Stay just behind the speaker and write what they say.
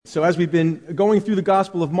So as we've been going through the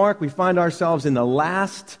Gospel of Mark, we find ourselves in the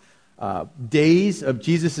last days of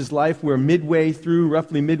Jesus' life. We're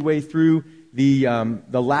roughly midway through the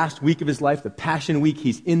last week of his life, the Passion Week.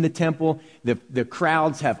 He's in the temple. The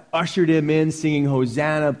crowds have ushered him in, singing,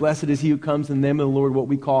 "Hosanna, blessed is he who comes in the name of the Lord," what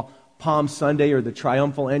we call Palm Sunday, or the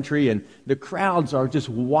triumphal entry. And the crowds are just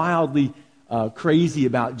wildly crazy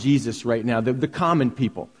about Jesus right now. The common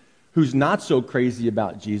people. Who's not so crazy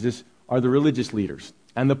about Jesus are the religious leaders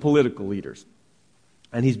and the political leaders.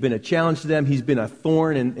 And he's been a challenge to them. He's been a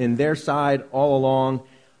thorn in their side all along.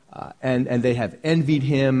 And they have envied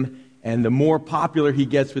him. And the more popular he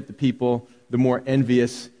gets with the people, the more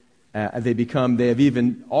envious they become. They have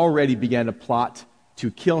even already began to plot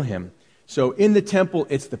to kill him. So in the temple,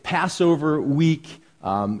 it's the Passover week.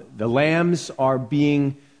 The lambs are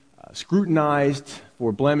being scrutinized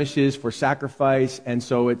for blemishes, for sacrifice. And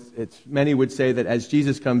so it's many would say that as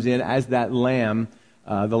Jesus comes in as that lamb,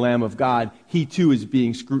 the Lamb of God, he too is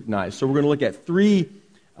being scrutinized. So we're going to look at three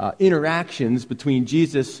interactions between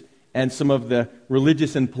Jesus and some of the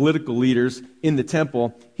religious and political leaders in the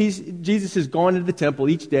temple. Jesus has gone into the temple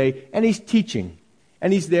each day, and he's teaching.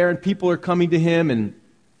 And he's there, and people are coming to him. And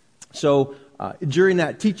so during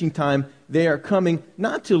that teaching time, they are coming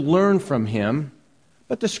not to learn from him,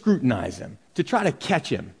 but to scrutinize him, to try to catch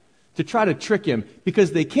him, to try to trick him,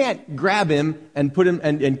 because they can't grab him and put him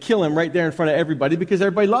and kill him right there in front of everybody, because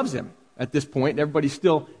everybody loves him at this point. Everybody's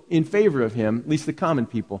still in favor of him, at least the common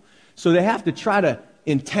people. So they have to try to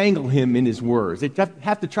entangle him in his words. They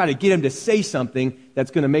have to try to get him to say something that's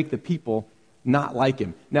going to make the people not like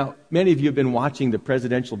him. Now, many of you have been watching the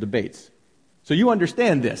presidential debates. So you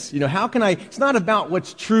understand this. It's not about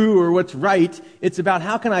what's true or what's right. It's about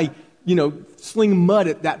how can I, sling mud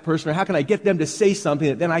at that person, or how can I get them to say something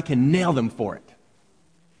that then I can nail them for it.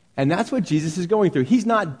 And that's what Jesus is going through.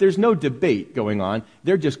 There's no debate going on.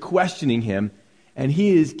 They're just questioning him, and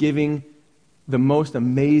he is giving the most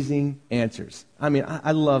amazing answers. I mean,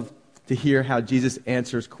 I love to hear how Jesus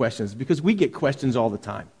answers questions, because we get questions all the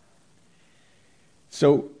time.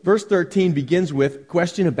 So verse 13 begins with a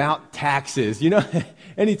question about taxes.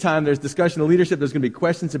 Anytime there's discussion of leadership, there's going to be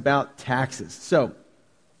questions about taxes. So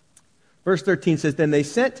verse 13 says, "Then they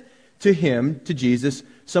sent to Jesus,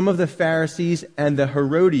 some of the Pharisees and the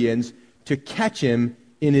Herodians to catch him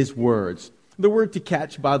in his words." The word to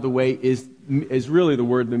catch, by the way, is really the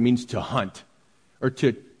word that means to hunt, or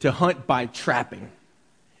to hunt by trapping.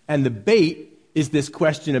 And the bait is this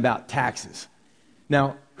question about taxes.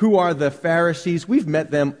 Now, who are the Pharisees? We've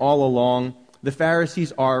met them all along. The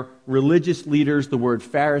Pharisees are religious leaders. The word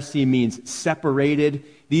Pharisee means separated.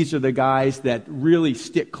 These are the guys that really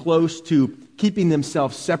stick close to keeping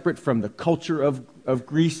themselves separate from the culture of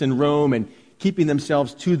Greece and Rome, and keeping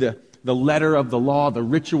themselves to the letter of the law, the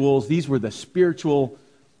rituals. These were the spiritual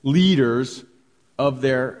leaders of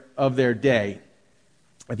their day.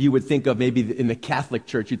 If you would think of maybe in the Catholic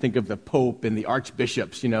Church, you think of the Pope and the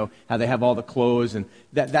archbishops, how they have all the clothes, and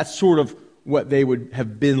that's sort of what they would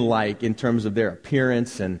have been like in terms of their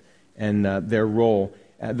appearance and their role.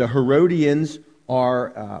 The Herodians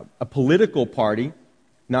are a political party,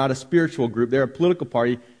 not a spiritual group. They're a political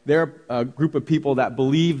party. They're a group of people that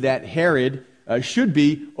believe that Herod should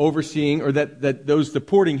be overseeing, or that those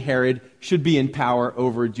supporting Herod should be in power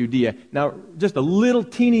over Judea. Now, just a little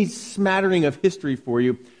teeny smattering of history for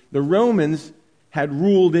you. The Romans had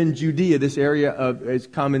ruled in Judea, this area of as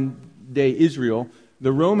common day Israel.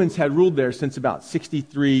 The Romans had ruled there since about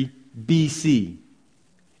 63 BC.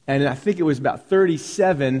 And I think it was about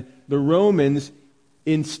 37, the Romans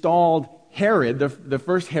installed Herod, the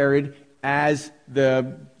first Herod, as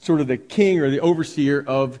the sort of the king or the overseer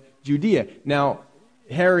of Judea. Now,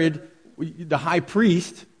 Herod, the high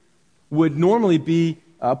priest, would normally be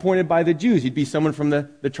appointed by the Jews. He'd be someone from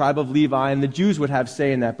the tribe of Levi, and the Jews would have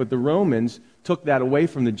say in that. But the Romans took that away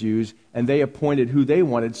from the Jews, and they appointed who they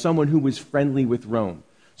wanted, someone who was friendly with Rome.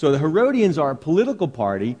 So the Herodians are a political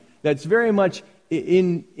party that's very much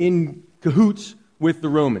in cahoots with the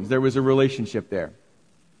Romans. There was a relationship there.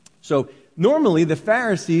 So normally the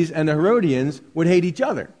Pharisees and the Herodians would hate each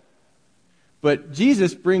other. But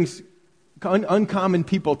Jesus brings uncommon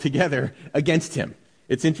people together against him.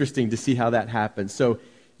 It's interesting to see how that happens. So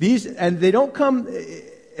they don't come,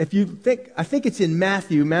 I think it's in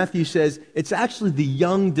Matthew. Matthew says it's actually the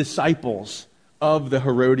young disciples of the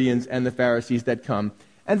Herodians and the Pharisees that come.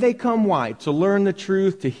 And they come why? To learn the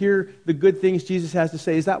truth, to hear the good things Jesus has to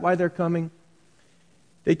say. Is that why they're coming?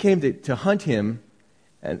 They came to hunt him,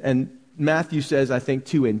 and Matthew says, I think,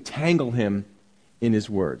 to entangle him in his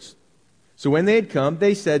words. So when they had come,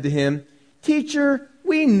 they said to him, "Teacher,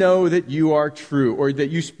 we know that you are true, or that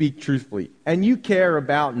you speak truthfully, and you care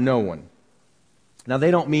about no one. Now,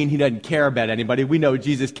 they don't mean he doesn't care about anybody. We know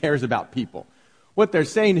Jesus cares about people. What they're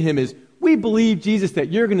saying to him is, we believe, Jesus,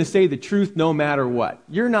 that you're going to say the truth no matter what.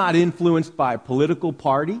 You're not influenced by a political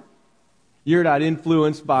party. You're not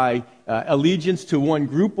influenced by allegiance to one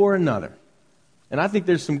group or another. And I think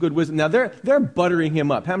there's some good wisdom. Now, they're buttering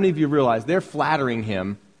him up. How many of you realize they're flattering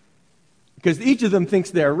him? Because each of them thinks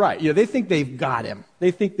they're right. They think they've got him. They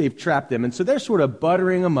think they've trapped him. And so they're sort of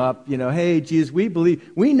buttering him up. Hey, Jesus, we believe,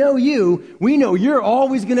 we know you. We know you're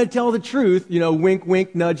always going to tell the truth. Wink,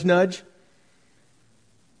 wink, nudge, nudge.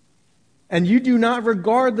 And you do not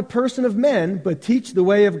regard the person of men, but teach the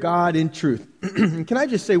way of God in truth. Can I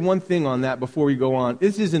just say one thing on that before we go on?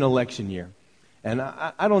 This is an election year. And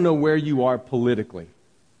I don't know where you are politically.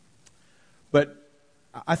 But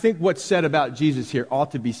I think what's said about Jesus here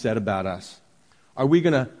ought to be said about us. Are we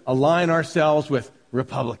going to align ourselves with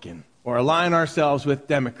Republican, or align ourselves with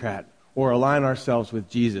Democrat, or align ourselves with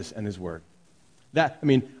Jesus and his word?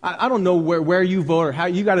 I don't know where you vote or how.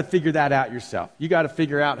 You got to figure that out yourself. You got to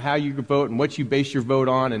figure out how you vote and what you base your vote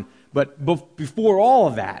on. But before all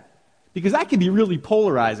of that, because that can be really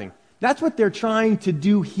polarizing. That's what they're trying to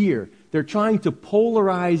do here. They're trying to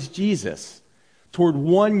polarize Jesus toward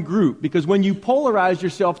one group. Because when you polarize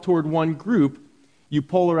yourself toward one group, you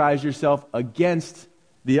polarize yourself against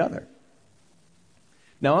the other.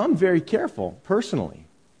 Now, I'm very careful, personally.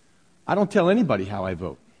 I don't tell anybody how I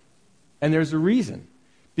vote. And there's a reason.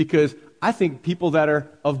 Because I think people that are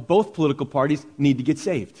of both political parties need to get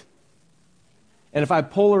saved. And if I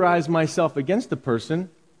polarize myself against a person,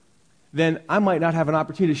 then I might not have an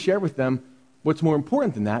opportunity to share with them what's more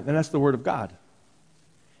important than that, and that's the Word of God.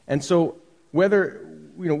 And so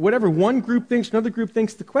whatever one group thinks, another group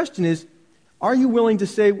thinks, the question is, are you willing to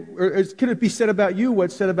say, or could it be said about you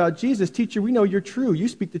what's said about Jesus? Teacher, we know you're true. You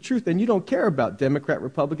speak the truth, and you don't care about Democrat,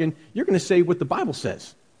 Republican. You're going to say what the Bible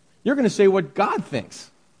says. You're going to say what God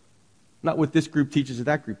thinks, not what this group teaches or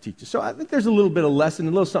that group teaches. So I think there's a little bit of lesson,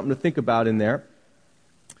 a little something to think about in there.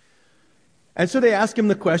 And so they ask him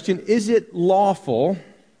the question, is it lawful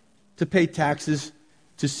to pay taxes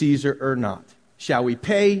to Caesar or not? Shall we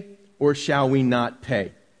pay or shall we not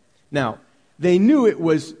pay? Now, they knew it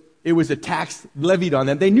was a tax levied on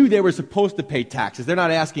them. They knew they were supposed to pay taxes. They're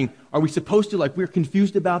not asking, are we supposed to? Like, we're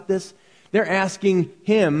confused about this. They're asking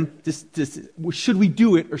him, should we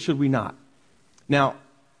do it or should we not? Now,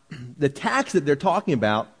 the tax that they're talking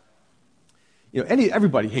about,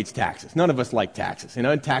 everybody hates taxes. None of us like taxes.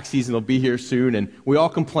 And tax season will be here soon, and we all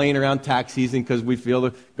complain around tax season because we feel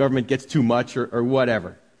the government gets too much or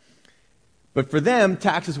whatever. But for them,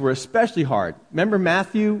 taxes were especially hard. Remember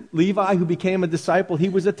Matthew, Levi, who became a disciple? He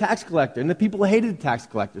was a tax collector, and the people hated tax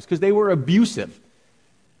collectors because they were abusive.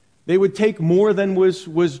 They would take more than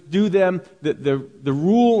was due them. The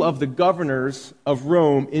rule of the governors of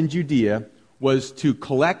Rome in Judea was to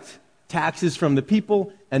collect taxes from the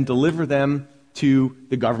people and deliver them to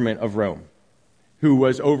the government of Rome, who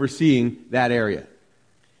was overseeing that area.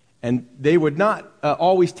 And they would not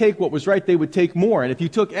always take what was right. They would take more. And if you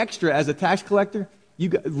took extra as a tax collector,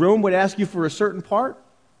 Rome would ask you for a certain part,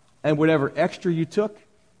 and whatever extra you took,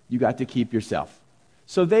 you got to keep yourself.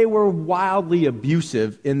 So they were wildly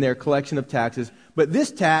abusive in their collection of taxes. But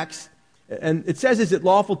this tax, and it says, is it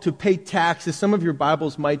lawful to pay taxes? Some of your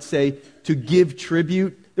Bibles might say to give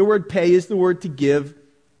tribute. The word pay is the word to give.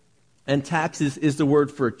 And taxes is the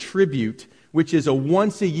word for tribute, which is a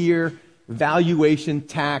once-a-year valuation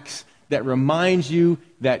tax that reminds you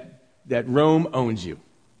that Rome owns you.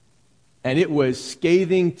 And it was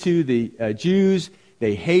scathing to the Jews.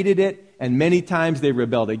 They hated it, and many times they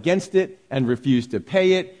rebelled against it and refused to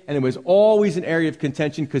pay it. And it was always an area of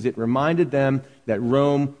contention because it reminded them that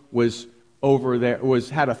Rome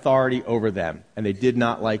had authority over them, and they did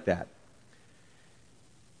not like that.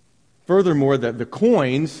 Furthermore, the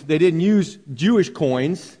coins, they didn't use Jewish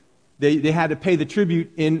coins. They had to pay the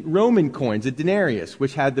tribute in Roman coins, a denarius,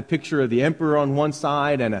 which had the picture of the emperor on one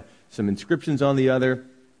side and some inscriptions on the other.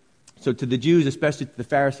 So to the Jews, especially to the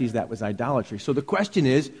Pharisees, that was idolatry. So the question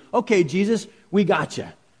is, okay, Jesus, we got you.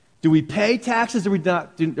 Do we pay taxes or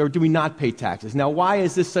do we not pay taxes? Now, why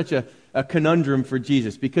is this such a conundrum for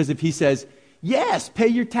Jesus? Because if he says, yes, pay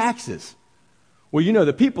your taxes, well,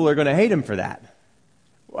 the people are going to hate him for that.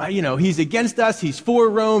 Well, he's against us, he's for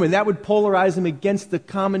Rome, and that would polarize him against the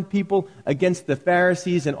common people, against the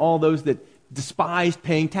Pharisees and all those that despised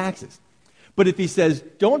paying taxes. But if he says,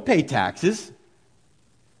 don't pay taxes,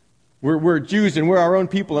 we're Jews and we're our own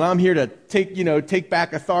people, and I'm here to take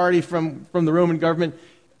back authority from the Roman government,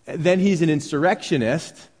 then he's an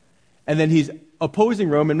insurrectionist, and then he's opposing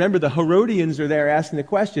Rome. And remember, the Herodians are there asking the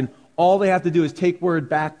question. All they have to do is take word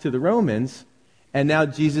back to the Romans, and now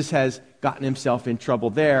Jesus has gotten himself in trouble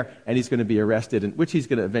there, and he's going to be arrested, which he's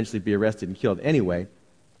going to eventually be arrested and killed anyway.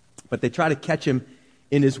 But they try to catch him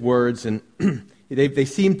in his words, and they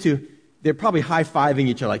seem to, they're probably high-fiving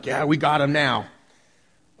each other like, yeah, we got him now.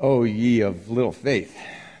 Oh, ye of little faith.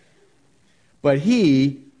 But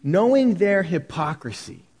he, knowing their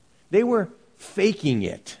hypocrisy, they were faking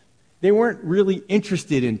it. They weren't really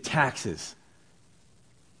interested in taxes.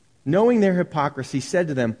 Knowing their hypocrisy, said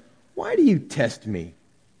to them, why do you test me?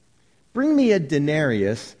 Bring me a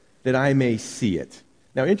denarius that I may see it.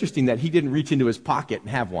 Now, interesting that he didn't reach into his pocket and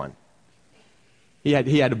have one. He had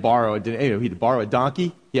to borrow he had to borrow a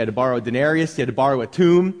donkey. He had to borrow a denarius. He had to borrow a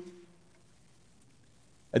tomb.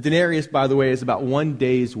 A denarius, by the way, is about 1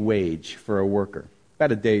 day's wage for a worker,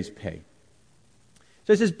 about a day's pay.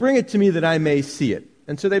 So he says, bring it to me that I may see it.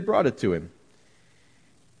 And so they brought it to him.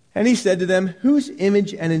 And he said to them, whose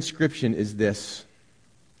image and inscription is this?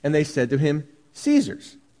 And they said to him,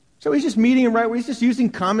 Caesar's. So he's just meeting him right where he's just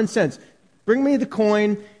using common sense. Bring me the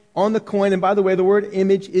coin. On the coin, and by the way, the word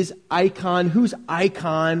image is icon. Whose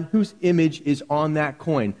image is on that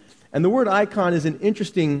coin? And the word icon is an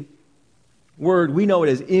interesting word. We know it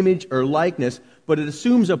as image or likeness, but it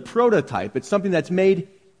assumes a prototype. It's something that's made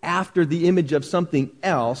after the image of something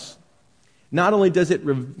else. Not only does it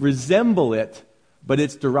resemble it, but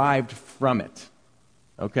it's derived from it.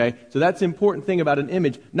 Okay? So that's the important thing about an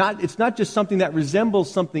image. It's not just something that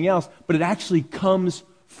resembles something else, but it actually comes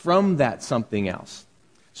from that something else.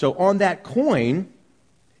 So on that coin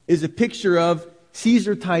is a picture of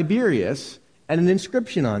Caesar Tiberius and an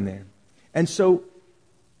inscription on there. And so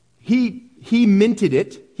he minted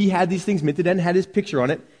it. He had these things minted and had his picture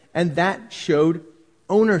on it, and that showed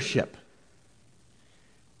ownership.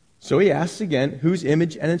 So he asks again, whose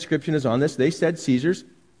image and inscription is on this? They said Caesar's.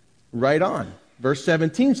 Right on. Verse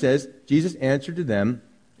 17 says, Jesus answered them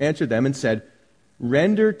and said,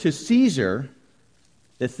 render to Caesar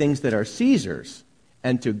the things that are Caesar's,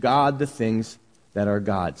 and to God the things that are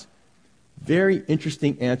God's. Very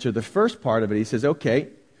interesting answer. The first part of it, he says, okay,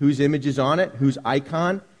 whose image is on it? Whose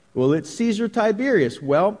icon? Well, it's Caesar Tiberius.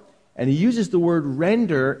 Well, and he uses the word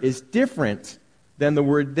render is different than the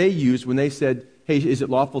word they used when they said, hey, is it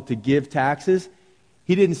lawful to give taxes?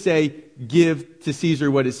 He didn't say, give to Caesar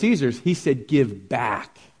what is Caesar's. He said, give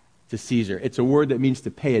back to Caesar. It's a word that means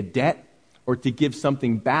to pay a debt or to give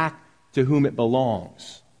something back to whom it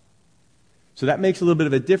belongs. So that makes a little bit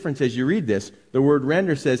of a difference as you read this. The word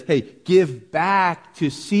render says, hey, give back to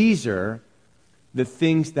Caesar the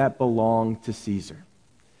things that belong to Caesar.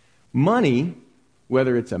 Money,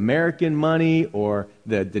 whether it's American money or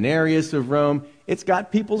the denarius of Rome, it's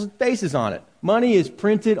got people's faces on it. Money is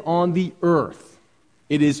printed on the earth.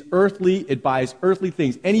 It is earthly. It buys earthly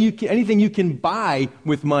things. Anything you can buy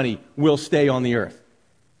with money will stay on the earth.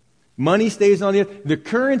 Money stays on the earth. The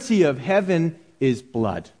currency of heaven is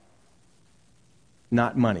blood,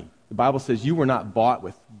 not money. The Bible says you were not bought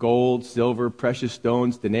with gold, silver, precious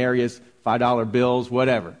stones, denarius, $5 bills,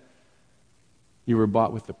 whatever. You were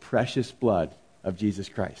bought with the precious blood of Jesus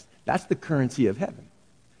Christ. That's the currency of heaven.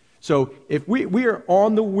 So if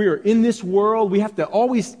we're in this world, we have to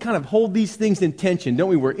always kind of hold these things in tension, don't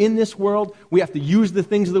we? We're in this world. We have to use the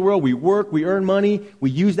things of the world. We work, we earn money,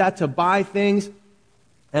 we use that to buy things,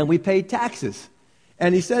 and we pay taxes.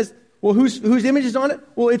 And he says, well, whose image is on it?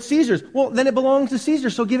 Well, it's Caesar's. Well, then it belongs to Caesar,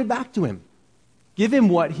 so give it back to him. Give him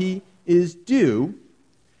what he is due.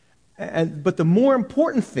 But the more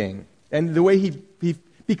important thing, and the way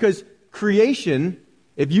because creation,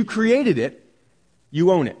 if you created it,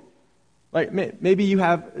 you own it. Like maybe you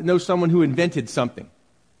know someone who invented something.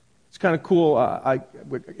 It's kind of cool.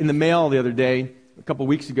 In the mail the other day, a couple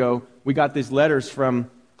weeks ago, we got these letters from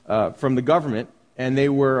the government. And they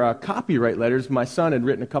were copyright letters. My son had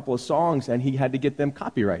written a couple of songs, and he had to get them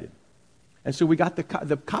copyrighted. And so we got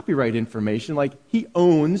the copyright information. Like, he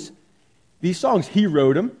owns these songs. He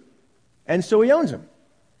wrote them, and so he owns them.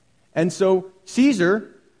 And so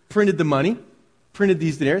Caesar printed the money, printed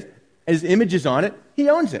these denarius. His image is on it. He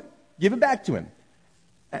owns it. Give it back to him.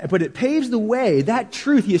 But it paves the way. That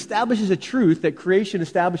truth, he establishes a truth that creation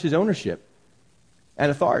establishes ownership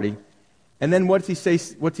and authority. And then what's he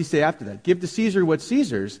say after that? Give to Caesar what's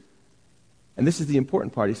Caesar's. And this is the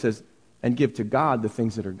important part. He says, and give to God the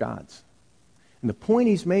things that are God's. And the point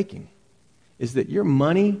he's making is that your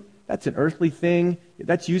money, that's an earthly thing.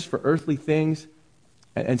 That's used for earthly things.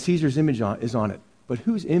 And Caesar's image is on it. But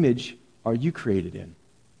whose image are you created in?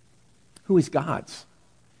 Who is God's?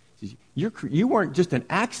 You weren't just an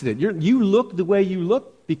accident. You look the way you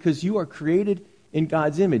look because you are created in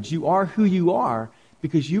God's image. You are who you are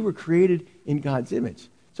because you were created in God's image.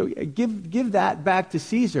 So give that back to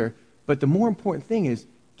Caesar, but the more important thing is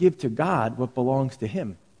give to God what belongs to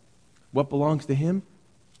him. What belongs to him?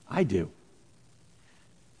 I do.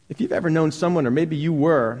 If you've ever known someone, or maybe you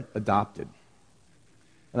were adopted,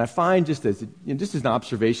 and I find just as an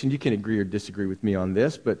observation, you can agree or disagree with me on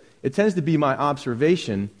this, but it tends to be my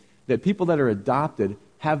observation that people that are adopted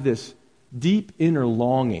have this deep inner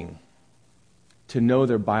longing to know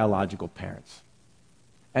their biological parents.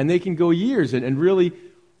 And they can go years and really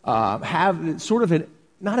have sort of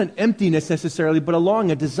not an emptiness necessarily, but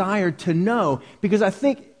a desire to know. Because I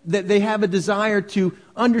think that they have a desire to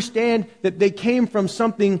understand that they came from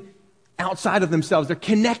something outside of themselves. They're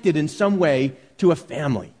connected in some way to a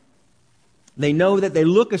family. They know that they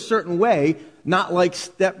look a certain way, not like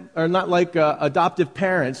adoptive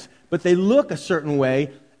parents, but they look a certain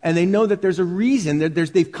way, and they know that there's a reason.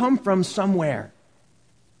 They've come from somewhere.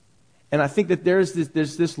 And I think that there's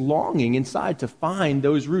this longing inside to find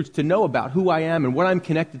those roots, to know about who I am and what I'm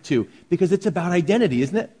connected to, because it's about identity,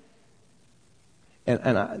 isn't it?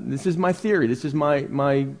 And this is my theory. This is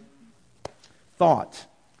my thought.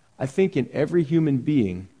 I think in every human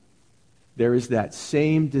being, there is that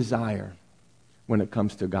same desire when it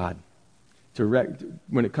comes to God.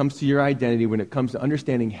 When it comes to your identity, when it comes to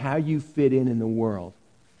understanding how you fit in the world,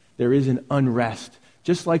 there is an unrest.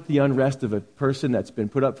 Just like the unrest of a person that's been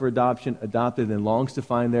put up for adoption, adopted, and longs to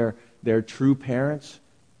find their true parents.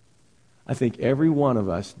 I think every one of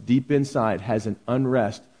us, deep inside, has an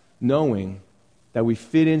unrest, knowing that we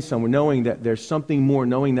fit in somewhere, knowing that there's something more,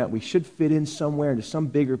 knowing that we should fit in somewhere into some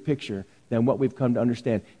bigger picture than what we've come to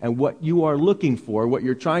understand. And what you are looking for, what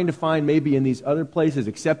you're trying to find maybe in these other places,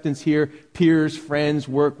 acceptance here, peers, friends,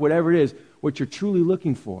 work, whatever it is, what you're truly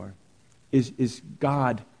looking for is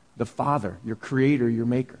God, the Father, your creator, your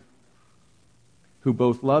maker, who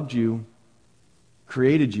both loved you,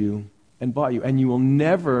 created you, and bought you. And you will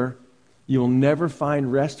never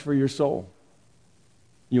find rest for your soul.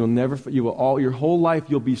 Your whole life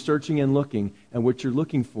you'll be searching and looking, and what you're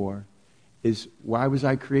looking for is, why was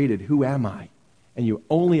I created? Who am I? And you're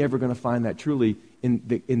only ever going to find that truly in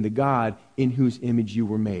the God in whose image you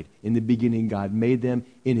were made. In the beginning, God made them.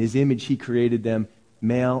 In his image, he created them.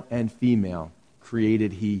 Male and female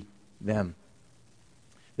created he them.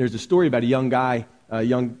 There's a story about a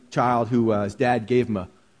young child who his dad gave him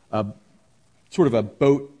a sort of a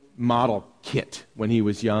boat model kit when he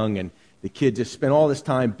was young, and the kid just spent all this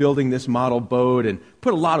time building this model boat and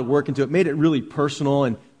put a lot of work into it, made it really personal,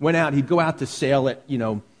 and went out. He'd go out to sail it,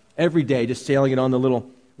 every day, just sailing it on the little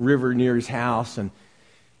river near his house. And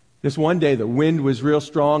this one day, the wind was real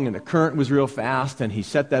strong and the current was real fast, and he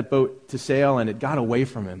set that boat to sail, and it got away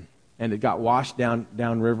from him, and it got washed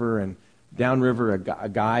downriver. And downriver, a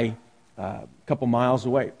guy a couple miles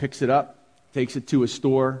away picks it up, takes it to a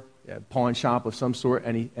store, a pawn shop of some sort,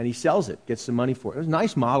 and he sells it, gets some money for it. It was a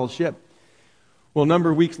nice model ship. Well, a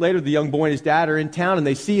number of weeks later, the young boy and his dad are in town, and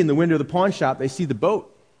they see in the window of the pawn shop, they see the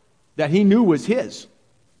boat that he knew was his.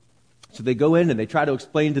 So they go in and they try to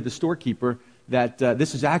explain to the storekeeper that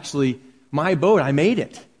this is actually my boat. I made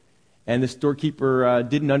it. And the storekeeper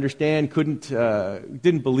didn't understand,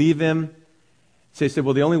 didn't believe him. So he said,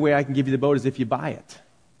 well, the only way I can give you the boat is if you buy it.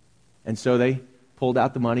 And so they pulled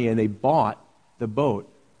out the money and they bought the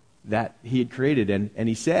boat that he had created. And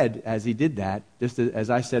he said, as he did that, just as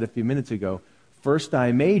I said a few minutes ago, first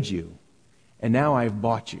I made you, and now I've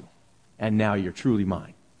bought you, and now you're truly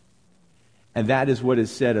mine. And that is what is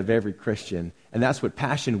said of every Christian, and that's what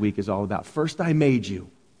Passion Week is all about. First I made you,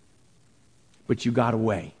 but you got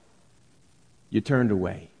away. You turned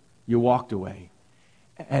away. You walked away.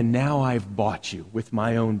 And now I've bought you with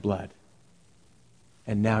my own blood,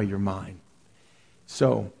 and now you're mine.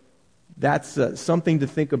 So that's something to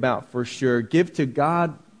think about for sure. Give to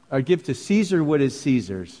God, or give to Caesar what is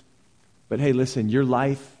Caesar's. But hey, listen, your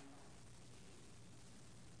life,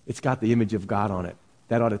 it's got the image of God on it.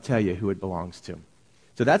 That ought to tell you who it belongs to.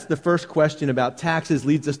 So that's the first question about taxes,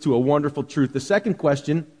 leads us to a wonderful truth. The second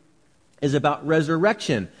question is about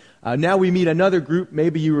resurrection. Now we meet another group.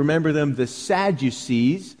 Maybe you remember them, the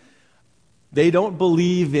Sadducees. They don't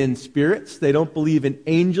believe in spirits. They don't believe in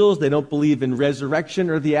angels. They don't believe in resurrection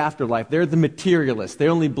or the afterlife. They're the materialists. They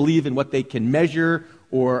only believe in what they can measure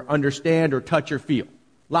or understand or touch or feel.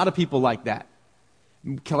 A lot of people like that.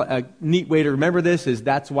 A neat way to remember this is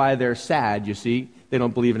that's why they're sad, you see. They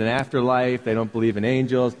don't believe in an afterlife. They don't believe in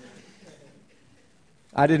angels.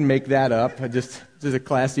 I didn't make that up. Just a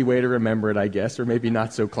classy way to remember it, I guess, or maybe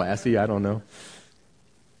not so classy. I don't know.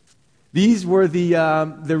 These were the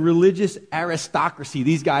religious aristocracy.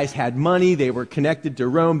 These guys had money. They were connected to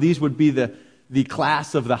Rome. These would be the the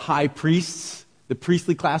class of the high priests. The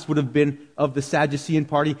priestly class would have been of the Sadducean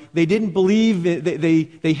party. They didn't believe,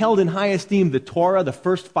 they held in high esteem the Torah, the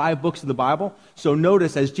first 5 books of the Bible. So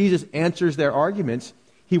notice, as Jesus answers their arguments,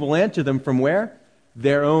 he will answer them from where?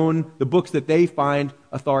 The books that they find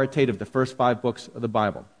authoritative, the first 5 books of the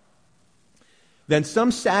Bible. Then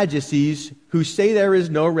some Sadducees, who say there is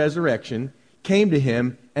no resurrection, came to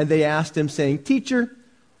him, and they asked him, saying, Teacher,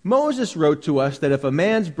 Moses wrote to us that if a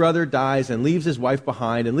man's brother dies and leaves his wife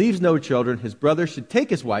behind and leaves no children, his brother should take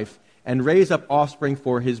his wife and raise up offspring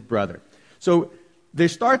for his brother. So they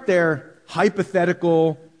start their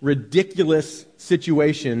hypothetical, ridiculous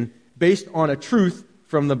situation based on a truth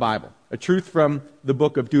from the Bible, a truth from the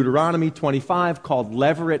book of Deuteronomy 25 called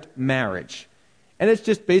levirate marriage. And it's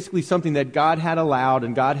just basically something that God had allowed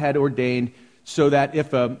and God had ordained so that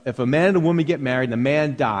if a man and a woman get married and the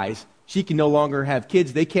man dies, she can no longer have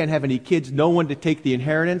kids. They can't have any kids, no one to take the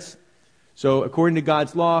inheritance. So according to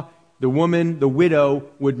God's law, the woman, the widow,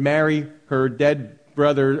 would marry her dead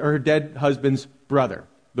brother or her dead husband's brother.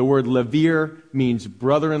 The word levir means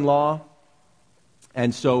brother-in-law.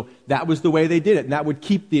 And so that was the way they did it. And that would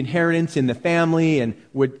keep the inheritance in the family and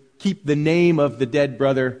would keep the name of the dead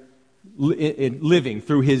brother living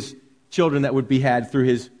through his children that would be had through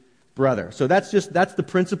his brother. So that's the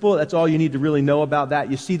principle. That's all you need to really know about that.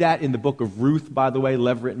 You see that in the book of Ruth, by the way,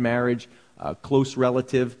 levirate marriage, close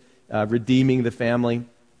relative, redeeming the family.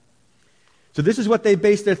 So this is what they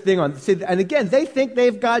base their thing on. And again, they think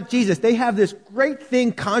they've got Jesus. They have this great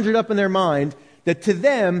thing conjured up in their mind that to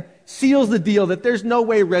them seals the deal that there's no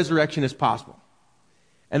way resurrection is possible.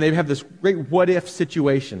 And they have this great what-if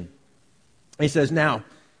situation. He says, now,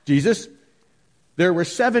 Jesus, there were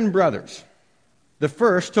 7 brothers. The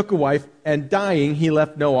first took a wife, and dying, he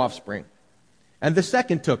left no offspring. And the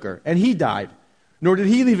second took her, and he died, nor did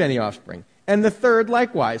he leave any offspring. And the third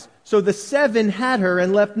likewise. So the 7 had her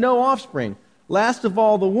and left no offspring. Last of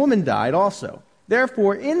all, the woman died also.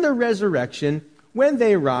 Therefore, in the resurrection, when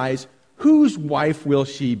they rise, whose wife will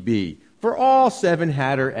she be? For all 7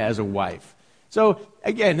 had her as a wife. So,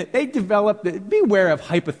 again, they develop, beware of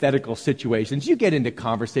hypothetical situations. You get into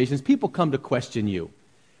conversations, people come to question you.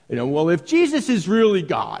 Well, if Jesus is really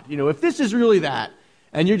God, if this is really that,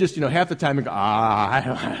 and you're just, half the time you go, I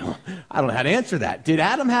don't know how to answer that. Did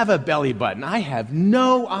Adam have a belly button? I have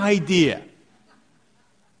no idea.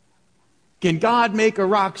 Can God make a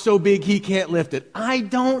rock so big he can't lift it? I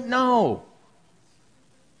don't know.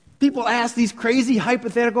 People ask these crazy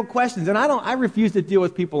hypothetical questions, and I refuse to deal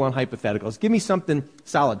with people on hypotheticals. Give me something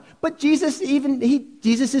solid. But Jesus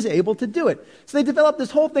is able to do it. So they develop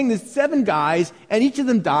this whole thing, there's 7 guys, and each of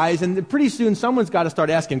them dies, and pretty soon someone's got to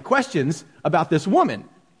start asking questions about this woman,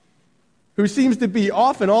 who seems to be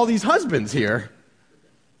off in all these husbands here.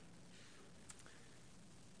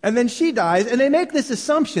 And then she dies, and they make the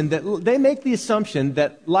assumption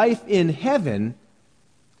that life in heaven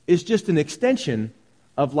is just an extension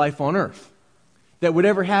of life on earth. That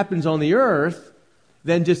whatever happens on the earth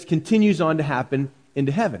then just continues on to happen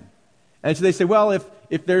into heaven. And so they say, well,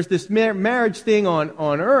 if there's this marriage thing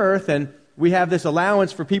on earth and we have this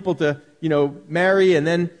allowance for people to, marry, and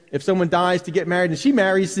then if someone dies to get married and she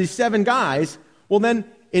marries these 7 guys, well then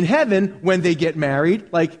in heaven when they get married,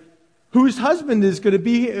 whose husband is going to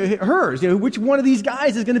be hers? Which one of these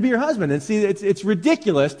guys is going to be her husband? And see, it's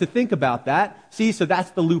ridiculous to think about that. See, so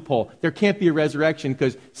that's the loophole. There can't be a resurrection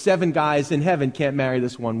because 7 guys in heaven can't marry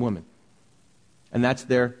this one woman. And that's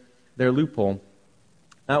their loophole.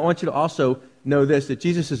 Now, I want you to also know this, that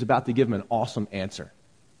Jesus is about to give them an awesome answer.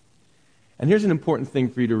 And here's an important thing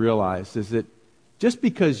for you to realize, is that just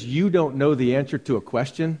because you don't know the answer to a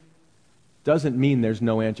question doesn't mean there's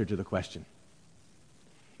no answer to the question.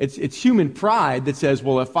 It's human pride that says,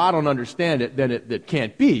 well, if I don't understand it, then it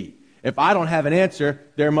can't be. If I don't have an answer,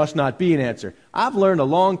 there must not be an answer. I've learned a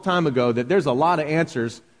long time ago that there's a lot of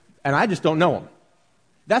answers, and I just don't know them.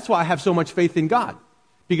 That's why I have so much faith in God,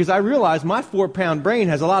 because I realize my 4-pound brain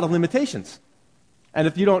has a lot of limitations. And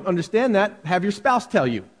if you don't understand that, have your spouse tell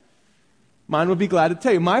you. Mine will be glad to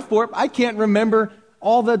tell you. I can't remember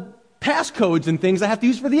all the passcodes and things I have to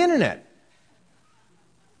use for the internet.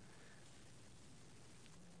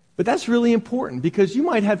 But that's really important, because you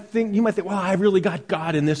might think, well, I really got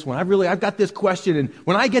God in this one. I've got this question, and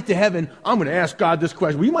when I get to heaven, I'm going to ask God this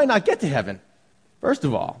question. Well, you might not get to heaven, first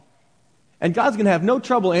of all. And God's going to have no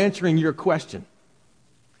trouble answering your question.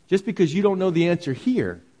 Just because you don't know the answer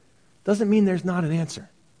here doesn't mean there's not an answer.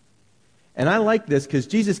 And I like this because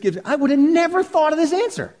Jesus I would have never thought of this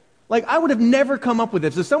answer. I would have never come up with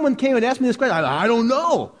this. If someone came and asked me this question, I don't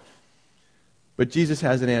know. But Jesus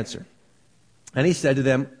has an answer. And he said to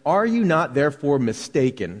them, are you not therefore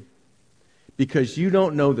mistaken, because you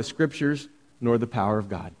don't know the Scriptures nor the power of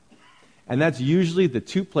God. And that's usually the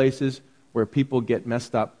two places where people get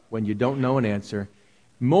messed up when you don't know an answer.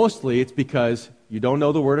 Mostly it's because you don't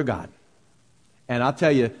know the Word of God. And I'll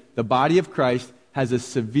tell you, the body of Christ has a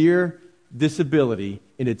severe disability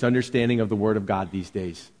in its understanding of the Word of God these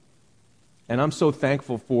days. And I'm so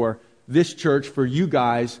thankful for this church, for you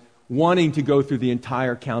guys wanting to go through the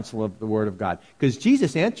entire counsel of the Word of God. Because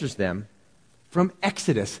Jesus answers them from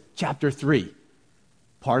Exodus chapter 3.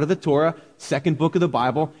 Part of the Torah, second book of the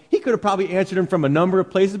Bible. He could have probably answered them from a number of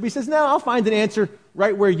places, but he says, no, I'll find an answer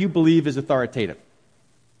right where you believe is authoritative.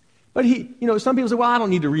 But some people say, well, I don't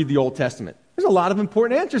need to read the Old Testament. There's a lot of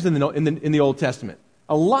important answers in the Old Testament.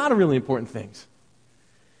 A lot of really important things.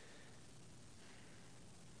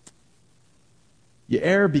 You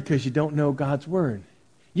err because you don't know God's Word.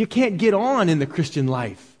 You can't get on in the Christian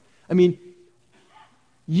life. I mean,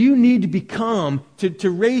 you need to become, to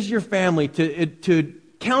raise your family, to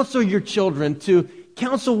counsel your children, to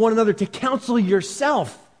counsel one another, to counsel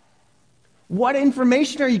yourself. What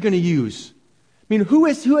information are you going to use? I mean, who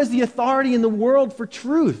has the authority in the world for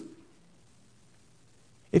truth?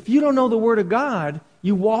 If you don't know the Word of God,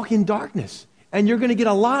 you walk in darkness, and you're going to get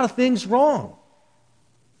a lot of things wrong.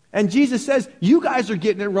 And Jesus says, you guys are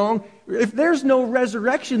getting it wrong. If there's no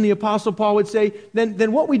resurrection, the Apostle Paul would say,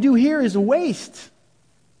 then what we do here is a waste.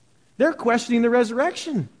 They're questioning the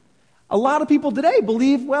resurrection. A lot of people today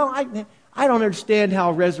believe, well, I don't understand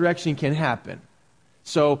how resurrection can happen,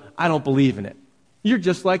 so I don't believe in it. You're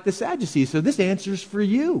just like the Sadducees, so this answer's for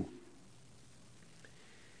you.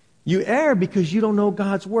 You err because you don't know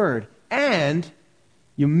God's Word, and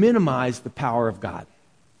you minimize the power of God.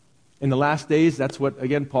 In the last days, that's what,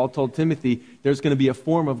 again, Paul told Timothy, there's going to be a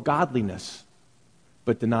form of godliness,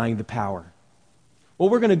 but denying the power. Well,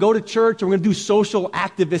 we're going to go to church, and we're going to do social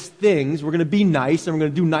activist things. We're going to be nice, and we're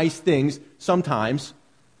going to do nice things sometimes,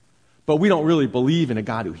 but we don't really believe in a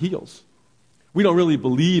God who heals. We don't really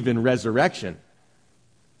believe in resurrection.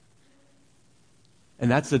 And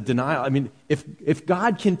that's a denial. I mean, if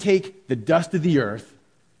God can take the dust of the earth,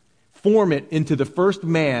 form it into the first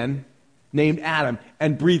man named Adam,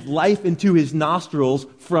 and breathe life into his nostrils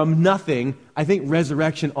from nothing, I think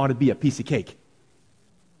resurrection ought to be a piece of cake.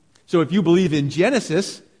 So if you believe in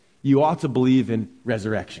Genesis, you ought to believe in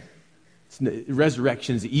resurrection.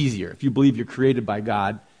 Resurrection is easier. If you believe you're created by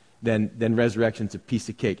God, then resurrection's a piece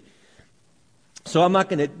of cake. So I'm not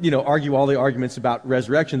going to, argue all the arguments about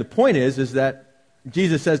resurrection. The point is that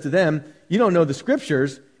Jesus says to them, you don't know the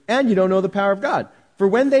Scriptures, and you don't know the power of God. For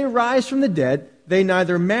when they rise from the dead, they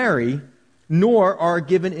neither marry nor are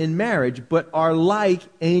given in marriage, but are like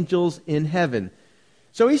angels in heaven.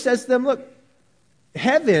 So he says to them, look,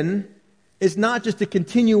 heaven is not just a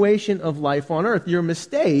continuation of life on earth. Your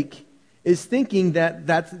mistake is thinking that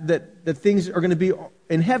things are going to be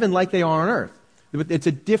in heaven like they are on earth. But it's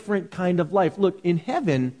a different kind of life. Look, in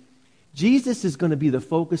heaven, Jesus is going to be the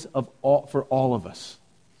focus for all of us.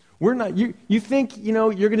 We're not. You think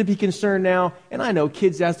you're going to be concerned now, and I know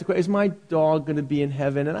kids ask the question: is my dog going to be in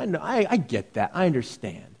heaven? And I know I get that, I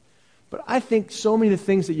understand, but I think so many of the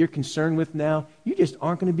things that you're concerned with now, you just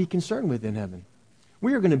aren't going to be concerned with in heaven.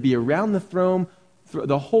 We are going to be around the throne.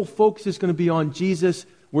 The whole focus is going to be on Jesus.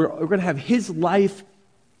 We're going to have His life,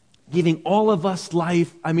 giving all of us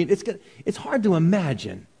life. I mean, it's hard to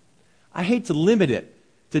imagine. I hate to limit it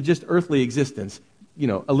to just earthly existence,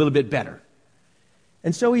 a little bit better.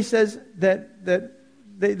 And so he says that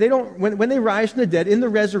they don't, when they rise from the dead in the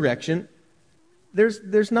resurrection,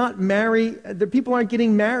 there's not people aren't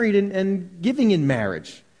getting married and giving in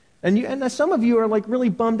marriage. And some of you are like really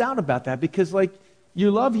bummed out about that because like you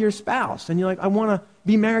love your spouse and you're like, I want to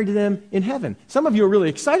be married to them in heaven. Some of you are really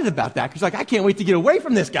excited about that because like, I can't wait to get away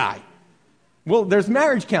from this guy. Well, there's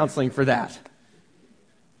marriage counseling for that.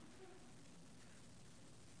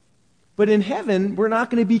 But in heaven, we're not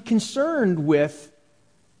going to be concerned with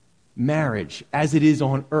marriage as it is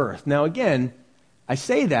on earth. Now again, I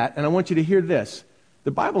say that and I want you to hear this.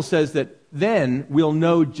 The Bible says that then we'll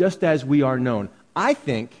know just as we are known. I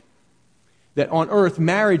think that on earth,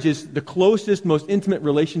 marriage is the closest, most intimate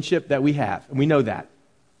relationship that we have, and we know that.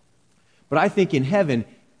 But I think in heaven,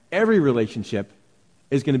 every relationship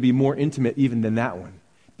is going to be more intimate even than that one,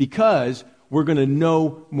 because we're going to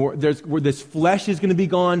know more. This flesh is going to be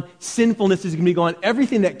gone. Sinfulness is going to be gone.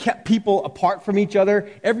 Everything that kept people apart from each other,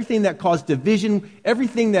 everything that caused division,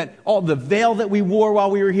 everything that, all the veil that we wore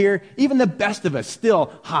while we were here, even the best of us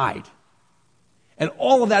still hide. And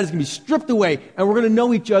all of that is going to be stripped away, and we're going to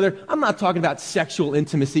know each other. I'm not talking about sexual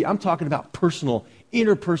intimacy. I'm talking about personal,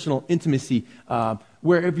 interpersonal intimacy,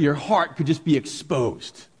 where your heart could just be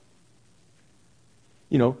exposed.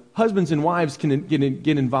 husbands and wives can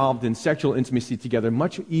get involved in sexual intimacy together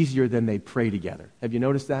much easier than they pray together. Have you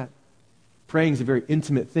noticed that? Praying is a very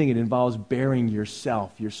intimate thing. It involves bearing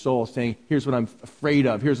yourself, your soul, saying, here's what I'm afraid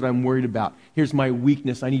of. Here's what I'm worried about. Here's my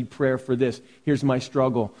weakness. I need prayer for this. Here's my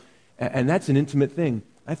struggle. And that's an intimate thing.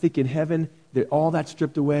 I think in heaven, all that's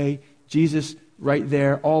stripped away. Jesus right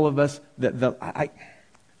there, all of us. I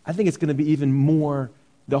think it's going to be even more,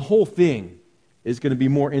 the whole thing is going to be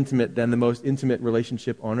more intimate than the most intimate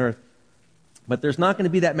relationship on earth. But there's not going to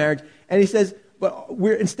be that marriage. And he says, but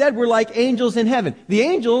we're like angels in heaven. The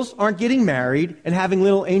angels aren't getting married and having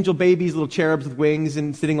little angel babies, little cherubs with wings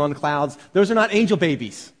and sitting on the clouds. Those are not angel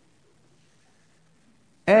babies.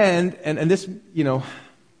 And this,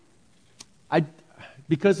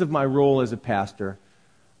 because of my role as a pastor,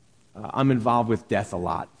 I'm involved with death a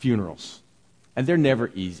lot, funerals. And they're never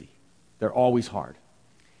easy. They're always hard.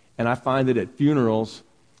 And I find that at funerals,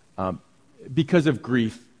 because of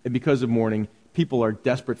grief and because of mourning, people are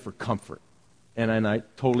desperate for comfort. And I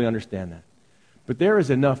totally understand that. But there is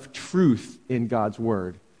enough truth in God's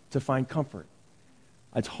Word to find comfort.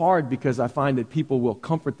 It's hard because I find that people will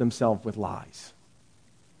comfort themselves with lies.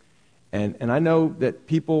 And I know that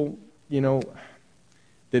people, they don't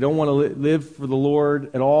want to live for the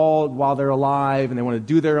Lord at all while they're alive, and they want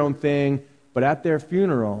to do their own thing. But at their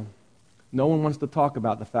funeral, no one wants to talk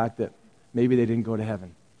about the fact that maybe they didn't go to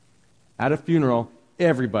heaven. At a funeral,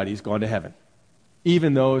 everybody's gone to heaven,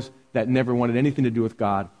 even those that never wanted anything to do with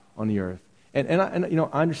God on the earth. And I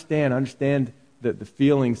understand the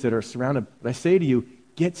feelings that are surrounded. But I say to you,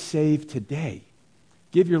 get saved today.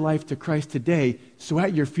 Give your life to Christ today, so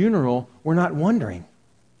at your funeral, we're not wondering.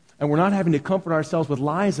 And we're not having to comfort ourselves with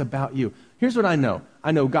lies about you. Here's what I know.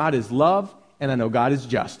 I know God is love, and I know God is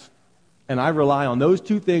just. And I rely on those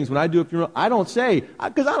two things when I do a funeral. I don't say,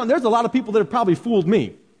 because there's a lot of people that have probably fooled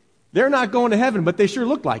me. They're not going to heaven, but they sure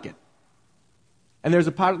look like it. And there's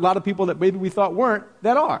a lot of people that maybe we thought weren't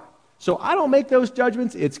that are. So I don't make those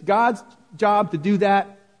judgments. It's God's job to do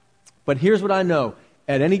that. But here's what I know.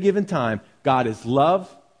 At any given time, God is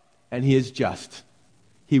love and He is just.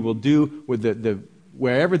 He will do with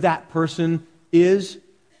wherever that person is,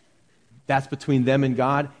 that's between them and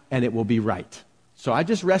God, and it will be right. So I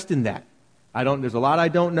just rest in that. There's a lot I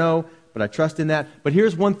don't know, but I trust in that. But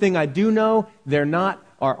here's one thing I do know. They're not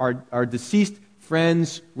our deceased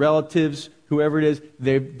friends, relatives, whoever it is,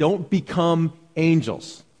 they don't become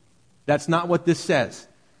angels. That's not what this says.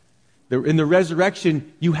 In the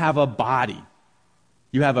resurrection, you have a body.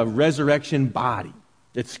 You have a resurrection body.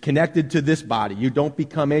 It's connected to this body. You don't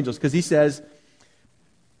become angels. Because he says,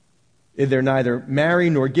 they're neither married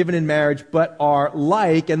nor given in marriage, but are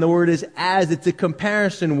like, and the word is as, it's a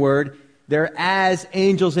comparison word, they're as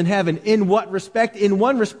angels in heaven. In what respect? In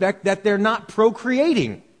one respect, that they're not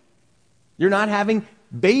procreating. You're not having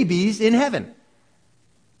babies in heaven.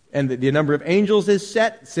 And the number of angels is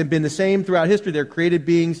set. It's been the same throughout history. They're created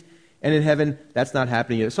beings, and in heaven, that's not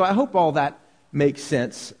happening yet. So I hope all that makes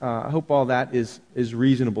sense. I hope all that is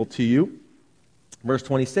reasonable to you. Verse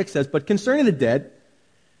 26 says, but concerning the dead,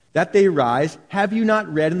 that they rise, have you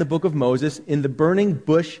not read in the book of Moses, in the burning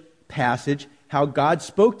bush passage, how God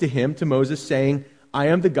spoke to him, to Moses, saying, I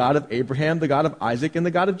am the God of Abraham, the God of Isaac, and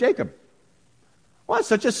the God of Jacob? Well, it's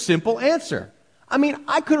such a simple answer. I mean,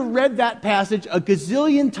 I could have read that passage a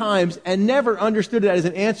gazillion times and never understood it as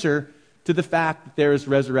an answer to the fact that there is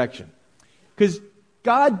resurrection. Because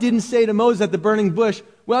God didn't say to Moses at the burning bush,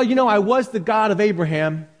 well, I was the God of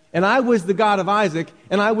Abraham, and I was the God of Isaac,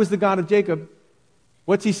 and I was the God of Jacob.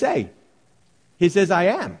 What's he say? He says, I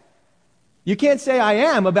am. You can't say I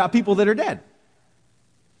am about people that are dead.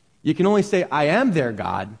 You can only say I am their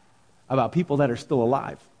God about people that are still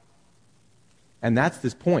alive. And that's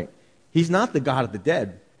this point. He's not the God of the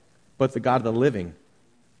dead, but the God of the living.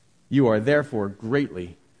 You are therefore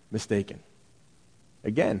greatly mistaken.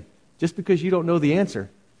 Again, just because you don't know the answer,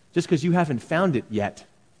 just because you haven't found it yet,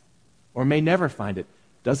 or may never find it,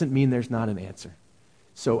 doesn't mean there's not an answer.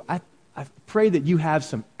 So I pray that you have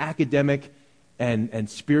some academic and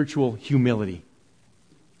spiritual humility.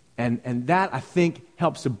 And that, I think,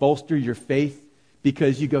 helps to bolster your faith,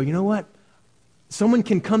 because you go, you know what? Someone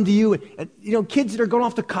can come to you, and kids that are going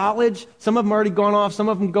off to college, some of them already gone off, some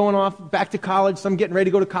of them going off back to college, some getting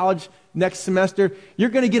ready to go to college next semester. You're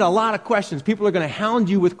going to get a lot of questions. People are going to hound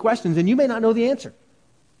you with questions, and you may not know the answer.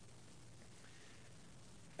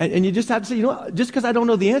 And you just have to say, just because I don't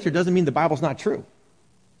know the answer doesn't mean the Bible's not true.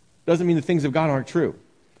 Doesn't mean the things of God aren't true.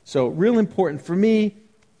 So real important. For me,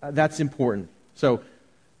 that's important. So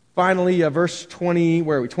finally, verse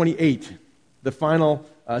 28, the final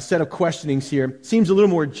set of questionings here seems a little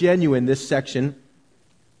more genuine, this section.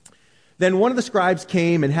 Then one of the scribes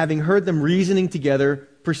came, and having heard them reasoning together,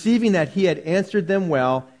 perceiving that he had answered them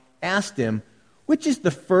well, asked him, which is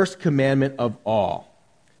the first commandment of all?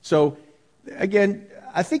 So, again,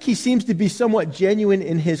 I think he seems to be somewhat genuine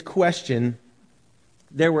in his question.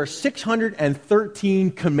 There were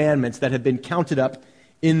 613 commandments that have been counted up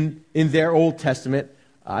in their Old Testament.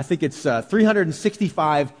 I think it's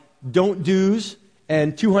 365 don't do's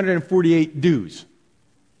and 248 do's.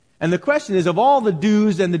 And the question is, of all the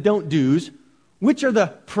do's and the don't do's, which are the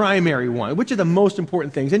primary ones? Which are the most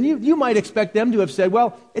important things? And you might expect them to have said,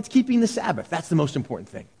 well, it's keeping the Sabbath. That's the most important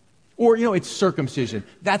thing. Or, it's circumcision.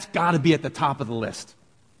 That's got to be at the top of the list.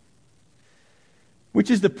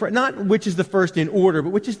 Not which is the first in order,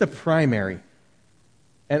 but which is the primary?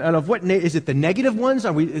 And of what, is it the negative ones?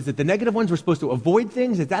 Is it the negative ones we're supposed to avoid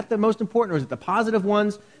things? Is that the most important? Or is it the positive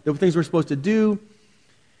ones, the things we're supposed to do?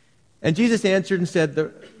 And Jesus answered and said,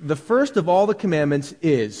 the first of all the commandments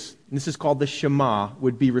is, and this is called the Shema,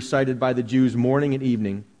 would be recited by the Jews morning and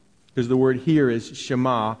evening, because the word here is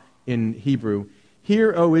Shema in Hebrew.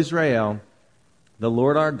 Hear, O Israel, the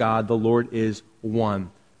Lord our God, the Lord is one.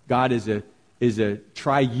 God is a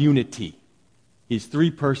triunity. He's three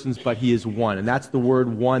persons, but he is one. And that's the word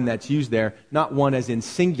one that's used there, not one as in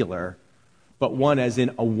singular, but one as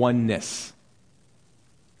in a oneness.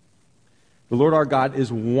 The Lord our God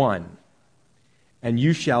is one. And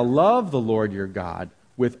you shall love the Lord your God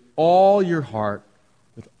with all your heart,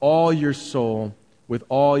 with all your soul, with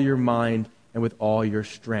all your mind, and with all your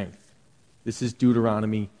strength. This is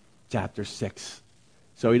Deuteronomy chapter 6.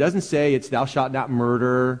 So he doesn't say it's thou shalt not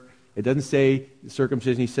murder. It doesn't say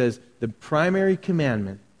circumcision. He says the primary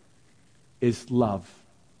commandment is love.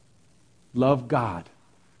 Love God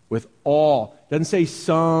with all. It doesn't say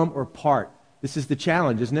some or part. This is the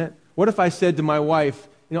challenge, isn't it? What if I said to my wife,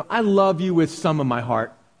 I love you with some of my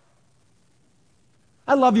heart.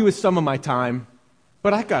 I love you with some of my time,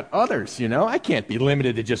 but I got others, I can't be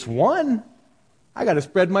limited to just one. I got to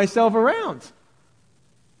spread myself around.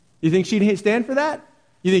 You think she'd stand for that?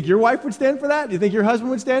 You think your wife would stand for that? You think your husband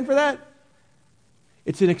would stand for that?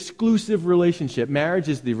 It's an exclusive relationship. Marriage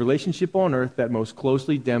is the relationship on earth that most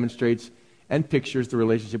closely demonstrates and pictures the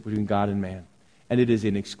relationship between God and man. And it is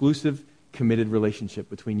an exclusive, committed relationship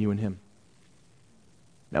between you and him.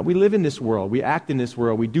 Now, we live in this world. We act in this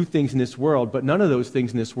world. We do things in this world. But none of those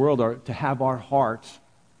things in this world are to have our hearts,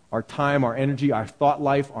 our time, our energy, our thought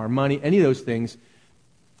life, our money, any of those things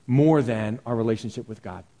more than our relationship with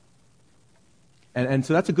God. And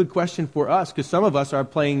so that's a good question for us, because some of us we're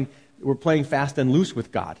playing fast and loose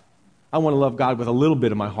with God. I want to love God with a little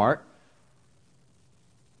bit of my heart.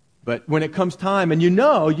 But when it comes time, and you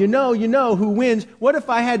know who wins. What if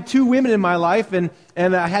I had two women in my life and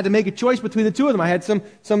I had to make a choice between the two of them? I had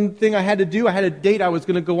something I had to do. I had a date I was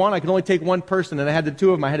going to go on. I could only take one person, and I had the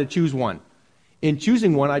two of them. I had to choose one. In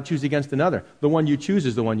choosing one, I choose against another. The one you choose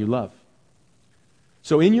is the one you love.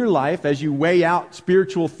 So in your life, as you weigh out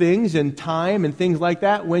spiritual things and time and things like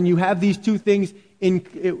that, when you have these two things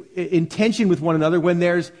in tension with one another, when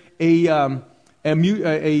there's a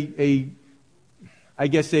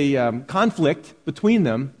conflict between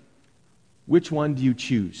them, which one do you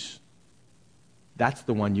choose? That's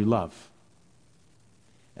the one you love.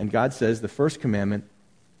 And God says the first commandment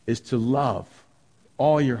is to love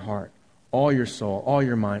all your heart, all your soul, all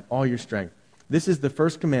your mind, all your strength. This is the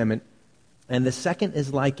first commandment. And the second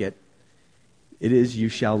is like it. It is, you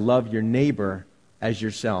shall love your neighbor as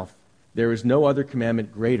yourself. There is no other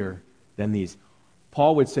commandment greater than these.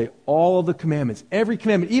 Paul would say all of the commandments, every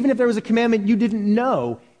commandment, even if there was a commandment you didn't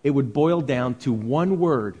know, it would boil down to one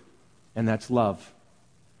word, and that's love.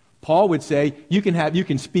 Paul would say you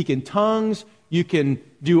can speak in tongues, you can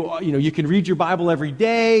read your Bible every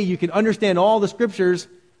day, you can understand all the scriptures,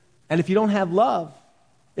 and if you don't have love,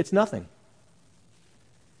 it's nothing.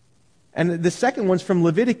 And the second one's from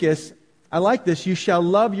Leviticus. I like this. You shall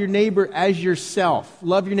love your neighbor as yourself.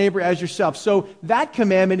 Love your neighbor as yourself. So that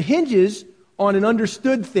commandment hinges on an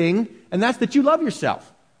understood thing, and that's that you love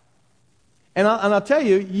yourself. And I'll tell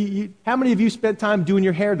you, how many of you spent time doing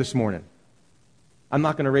your hair this morning? I'm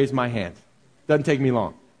not going to raise my hand. Doesn't take me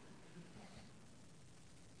long.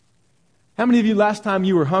 How many of you last time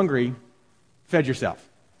you were hungry fed yourself?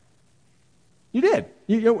 You did.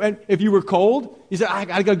 And if you were cold, you said, I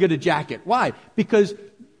got to go get a jacket. Why? Because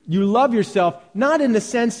you love yourself, not in the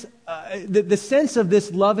sense, the sense of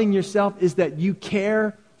this loving yourself is that you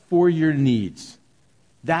care for your needs.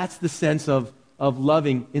 That's the sense of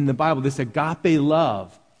loving in the Bible, this agape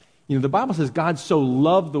love. The Bible says God so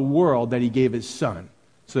loved the world that he gave his son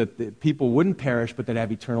so that the people wouldn't perish but that have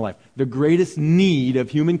eternal life. The greatest need of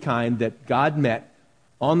humankind that God met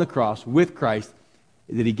on the cross with Christ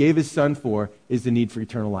that he gave his son for is the need for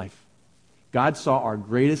eternal life. God saw our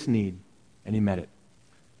greatest need, and he met it.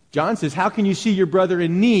 John says, how can you see your brother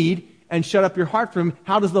in need and shut up your heart from him?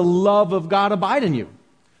 How does the love of God abide in you?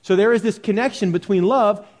 So there is this connection between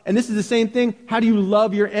love, and this is the same thing. How do you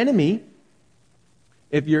love your enemy?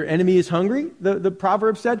 If your enemy is hungry, the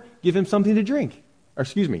proverb said, give him something to drink. Or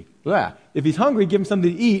excuse me, if he's hungry, give him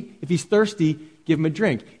something to eat. If he's thirsty, give him a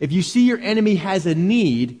drink. If you see your enemy has a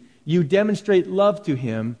need, you demonstrate love to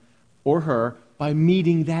him or her by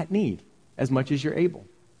meeting that need as much as you're able.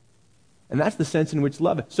 And that's the sense in which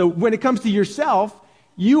love is. So when it comes to yourself,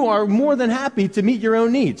 you are more than happy to meet your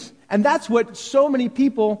own needs. And that's what so many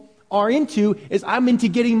people are into, is I'm into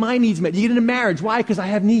getting my needs met. You get into marriage. Why? Because I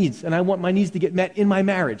have needs, and I want my needs to get met in my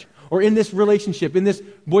marriage or in this relationship, in this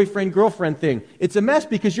boyfriend-girlfriend thing. It's a mess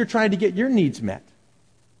because you're trying to get your needs met.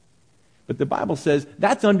 But the Bible says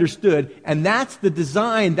that's understood, and that's the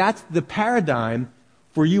design, that's the paradigm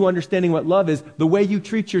for you understanding what love is. The way you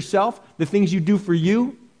treat yourself, the things you do for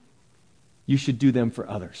you, you should do them for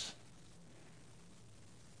others.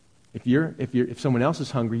 If someone else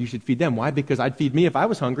is hungry, you should feed them. Why? Because I'd feed me if I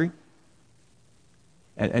was hungry.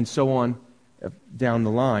 And so on down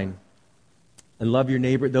the line. And love your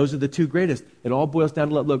neighbor. Those are the two greatest. It all boils down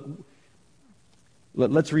to love.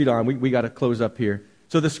 Look, let's read on. We got to close up here.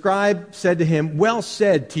 So the scribe said to him, well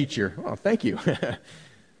said, teacher. Oh, thank you.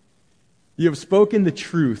 You have spoken the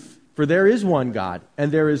truth. For there is one God,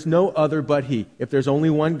 and there is no other but He. If there's only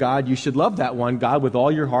one God, you should love that one God with all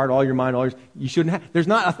your heart, all your mind, you shouldn't have. There's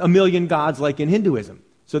not a million gods like in Hinduism.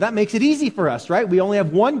 So that makes it easy for us, right? We only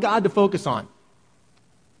have one God to focus on.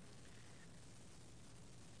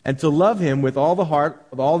 And to love Him with all the heart,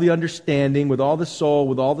 with all the understanding, with all the soul,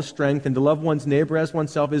 with all the strength, and to love one's neighbor as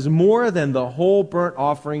oneself is more than the whole burnt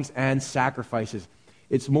offerings and sacrifices.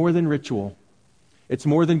 It's more than ritual. It's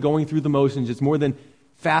more than going through the motions. It's more than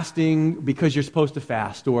fasting because you're supposed to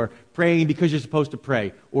fast, or praying because you're supposed to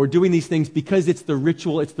pray, or doing these things because it's the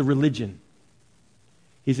ritual, it's the religion.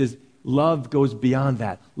 He says, love goes beyond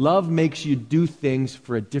that. Love makes you do things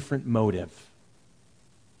for a different motive.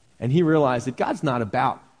 And he realized that God's not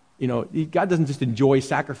about, God doesn't just enjoy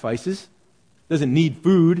sacrifices, doesn't need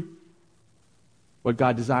food. What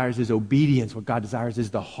God desires is obedience. What God desires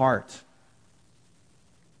is the heart.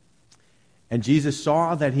 And Jesus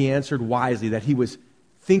saw that he answered wisely, that he was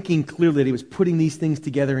thinking clearly, that he was putting these things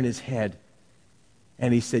together in his head.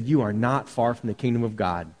 And he said, you are not far from the kingdom of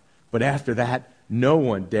God. But after that, no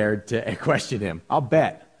one dared to question him. I'll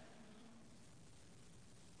bet.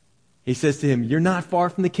 He says to him, you're not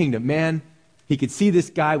far from the kingdom. Man, he could see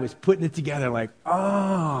this guy was putting it together like,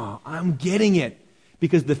 oh, I'm getting it.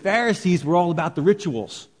 Because the Pharisees were all about the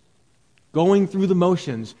rituals, going through the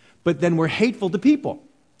motions, but then were hateful to people.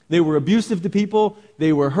 They were abusive to people.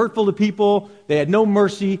 They were hurtful to people. They had no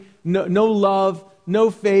mercy, no love,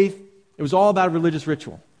 no faith. It was all about a religious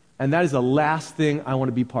ritual. And that is the last thing I want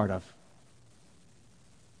to be part of.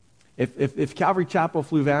 If Calvary Chapel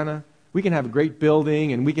Fluvanna, we can have a great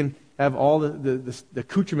building and we can have all the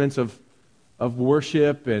accoutrements of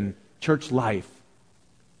worship and church life.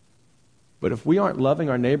 But if we aren't loving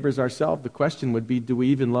our neighbors ourselves, the question would be, do we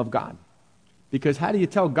even love God? Because how do you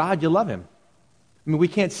tell God you love Him? I mean, we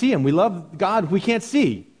can't see Him. We love God we can't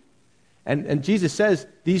see. And Jesus says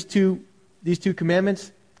these two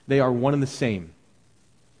commandments, they are one and the same.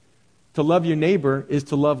 To love your neighbor is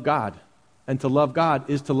to love God. And to love God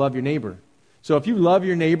is to love your neighbor. So if you love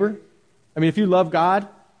your neighbor, if you love God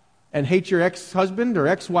and hate your ex-husband or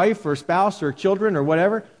ex-wife or spouse or children or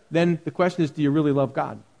whatever, then the question is, do you really love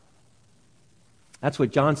God? That's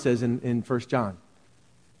what John says in 1 John.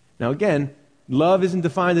 Now again, love isn't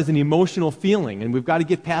defined as an emotional feeling, and we've got to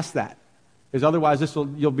get past that. Because otherwise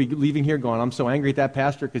you'll be leaving here going, I'm so angry at that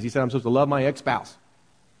pastor because he said I'm supposed to love my ex-spouse.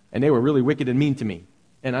 And they were really wicked and mean to me.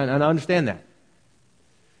 And I understand that.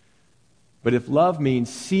 But if love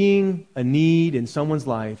means seeing a need in someone's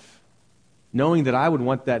life, knowing that I would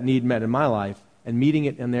want that need met in my life, and meeting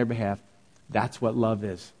it on their behalf, that's what love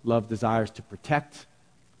is. Love desires to protect.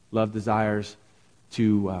 Love desires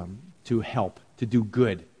to help, to do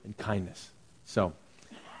good and kindness. So,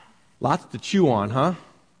 lots to chew on, huh?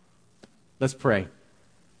 Let's pray.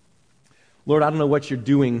 Lord, I don't know what you're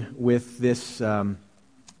doing with this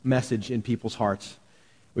message in people's hearts.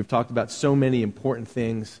 We've talked about so many important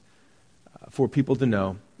things for people to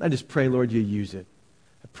know. I just pray, Lord, you use it.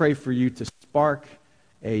 I pray for you to spark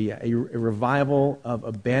a revival of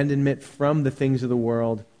abandonment from the things of the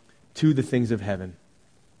world to the things of heaven.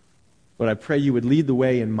 Lord, I pray you would lead the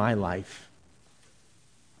way in my life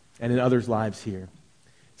and in others' lives here.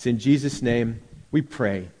 It's in Jesus' name we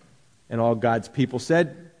pray. And all God's people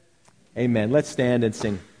said, Amen. Let's stand and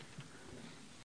sing.